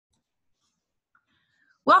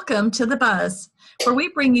Welcome to The Buzz, where we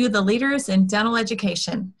bring you the leaders in dental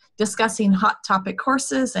education, discussing hot topic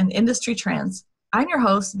courses and industry trends. I'm your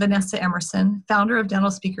host, Vanessa Emerson, founder of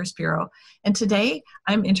Dental Speakers Bureau, and today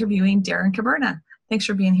I'm interviewing Darren Caberna. Thanks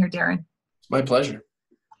for being here, Darren. My pleasure.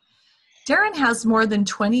 Darren has more than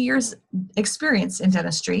 20 years experience in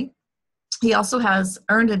dentistry. He also has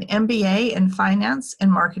earned an MBA in finance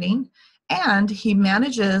and marketing, and he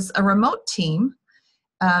manages a remote team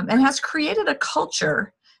and has created a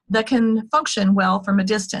culture that can function well from a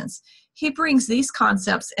distance. He brings these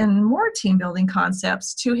concepts and more team building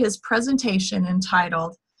concepts to his presentation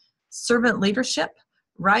entitled Servant Leadership,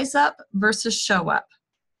 Rise Up versus Show Up.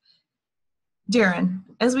 Darren,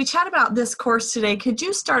 as we chat about this course today, could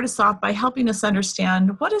you start us off by helping us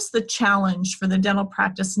understand what is the challenge for the dental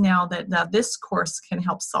practice now that this course can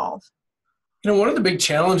help solve? One of the big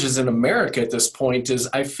challenges in America at this point is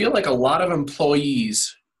I feel like a lot of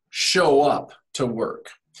employees show up to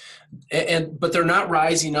work, but they're not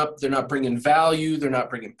rising up. They're not bringing value. They're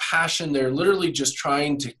not bringing passion. They're literally just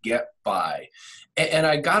trying to get by. And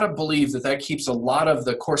I got to believe that keeps a lot of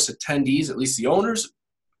the course attendees, at least the owners,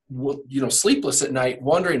 sleepless at night,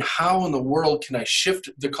 wondering how in the world can I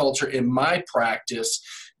shift the culture in my practice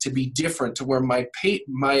to be different, to where my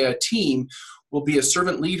team will be a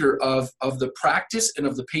servant leader of the practice and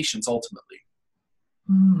of the patients ultimately.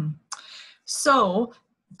 So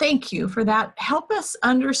thank you for that. Help us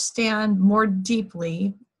understand more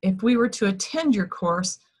deeply, if we were to attend your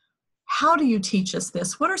course, how do you teach us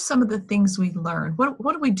this? What are some of the things we learn? What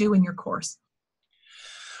do we do in your course?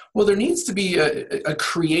 Well, there needs to be a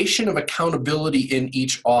creation of accountability in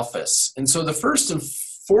each office. And so the first and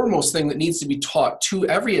foremost thing that needs to be taught to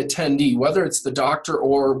every attendee, whether it's the doctor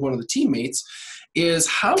or one of the teammates, is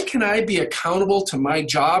how can I be accountable to my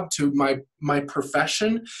job, to my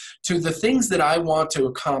profession, to the things that I want to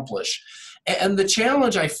accomplish. And the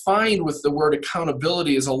challenge I find with the word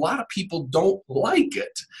accountability is a lot of people don't like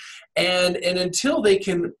it. And until they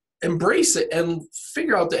can embrace it and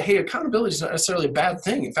figure out that, hey, accountability is not necessarily a bad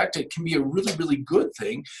thing. In fact, it can be a really, really good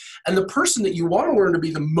thing. And the person that you want to learn to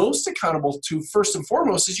be the most accountable to, first and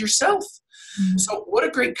foremost, is yourself. Mm-hmm. So what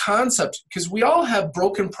a great concept, because we all have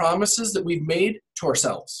broken promises that we've made to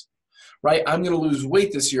ourselves, right? I'm going to lose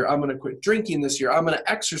weight this year. I'm going to quit drinking this year. I'm going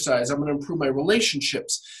to exercise. I'm going to improve my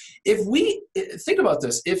relationships. Think about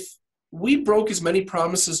this, if we broke as many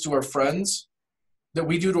promises to our friends that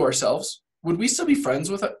we do to ourselves, would we still be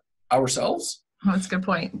friends with ourselves? Oh, that's a good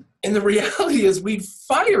point. And the reality is we'd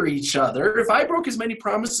fire each other. If I broke as many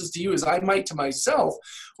promises to you as I might to myself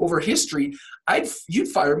over history, you'd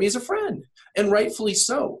fire me as a friend, and rightfully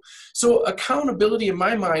so. So accountability in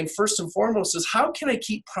my mind, first and foremost, is how can I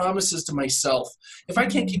keep promises to myself? If I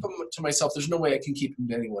can't keep them to myself, there's no way I can keep them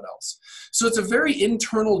to anyone else. So it's a very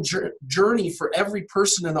internal journey for every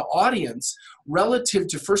person in the audience relative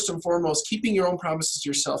to, first and foremost, keeping your own promises to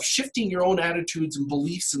yourself, shifting your own attitudes and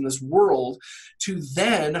beliefs in this world, to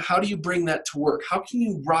then how do you bring that to work? How can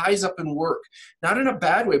you rise up and work? Not in a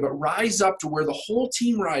bad way, but rise up to where the whole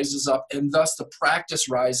team rises up, and thus the practice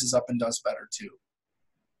rises up and does better too.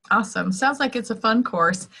 Awesome. Sounds like it's a fun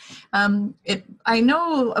course. I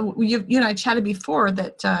know you and I chatted before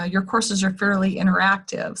that your courses are fairly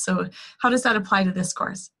interactive. So how does that apply to this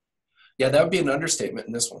course? Yeah, that would be an understatement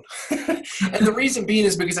in this one. And the reason being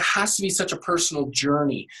is because it has to be such a personal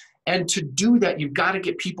journey. And to do that, you've got to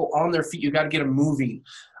get people on their feet. You've got to get them moving.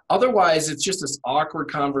 Otherwise, it's just this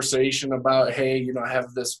awkward conversation about, hey, I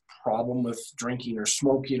have this problem with drinking or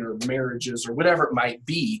smoking or marriages or whatever it might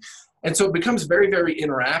be. And so it becomes very, very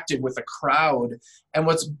interactive with a crowd. And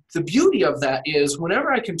what's the beauty of that is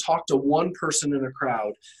whenever I can talk to one person in a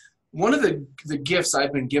crowd, one of the gifts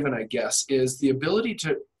I've been given, I guess, is the ability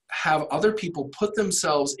to have other people put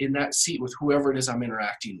themselves in that seat with whoever it is I'm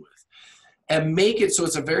interacting with, and make it so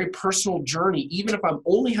it's a very personal journey. Even if I'm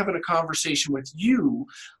only having a conversation with you,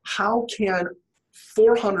 how can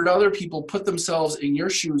 400 other people put themselves in your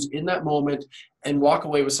shoes in that moment and walk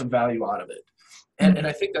away with some value out of it? And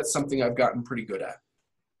I think that's something I've gotten pretty good at.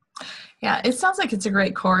 Yeah, it sounds like it's a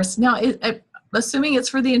great course. Now, assuming it's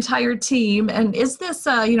for the entire team, and is this,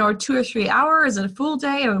 2 or 3 hours? Is it a full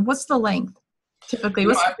day? Or what's the length typically?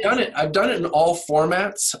 I've done it in all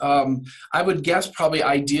formats. I would guess probably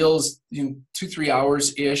ideal is 2-3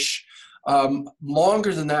 hours-ish.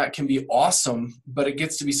 Longer than that can be awesome, but it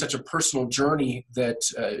gets to be such a personal journey that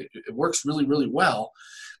it works really, really well.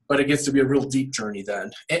 But it gets to be a real deep journey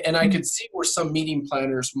then. And I could see where some meeting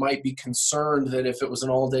planners might be concerned that if it was an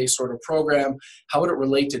all-day sort of program, how would it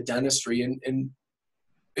relate to dentistry? And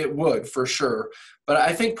it would, for sure. But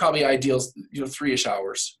I think probably ideal is 3-ish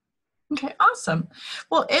hours. Okay, awesome.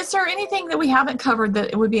 Well, is there anything that we haven't covered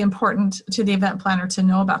that it would be important to the event planner to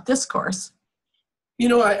know about this course?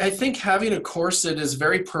 I think having a course that is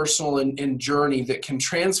very personal and journey that can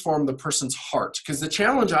transform the person's heart. Because the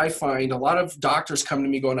challenge I find, a lot of doctors come to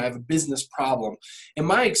me going, I have a business problem. And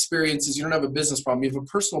my experience is you don't have a business problem, you have a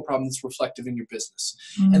personal problem that's reflective in your business.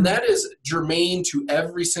 And Mm. that is germane to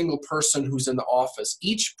every single person who's in the office.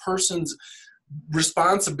 Each person's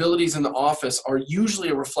responsibilities in the office are usually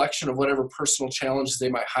a reflection of whatever personal challenges they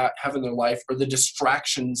might have in their life or the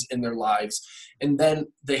distractions in their lives. And then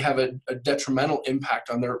they have a detrimental impact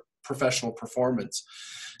on their professional performance.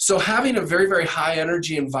 So having a very, very high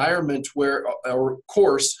energy environment or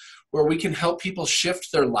course where we can help people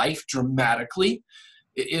shift their life dramatically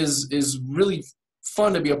is really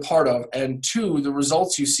fun to be a part of. And two, the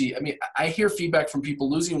results you see, I mean, I hear feedback from people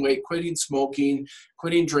losing weight, quitting smoking,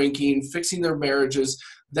 quitting drinking, fixing their marriages.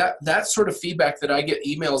 That sort of feedback that I get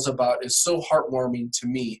emails about is so heartwarming to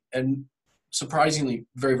me and surprisingly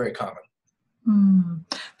very, very common. Mm.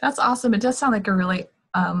 That's awesome. It does sound like a really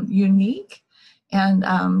unique and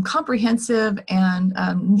comprehensive and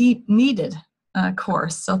needed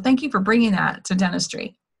course. So thank you for bringing that to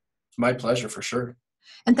dentistry. My pleasure, for sure.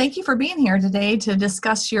 And thank you for being here today to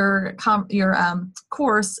discuss your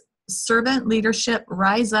course, Servant Leadership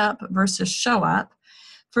Rise Up versus Show Up.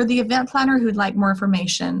 For the event planner who'd like more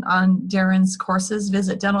information on Darren's courses,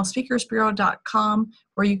 visit dentalspeakersbureau.com,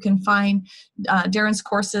 where you can find Darren's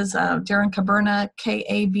courses, Darren Caberna,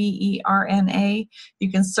 Kaverna.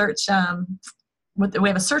 You can search, we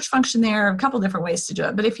have a search function there, a couple different ways to do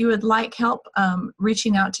it. But if you would like help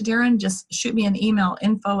reaching out to Darren, just shoot me an email,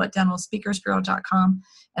 info@dentalspeakersbureau.com,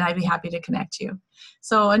 and I'd be happy to connect you.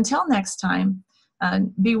 So until next time,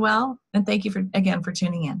 be well, and thank you again for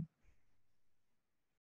tuning in.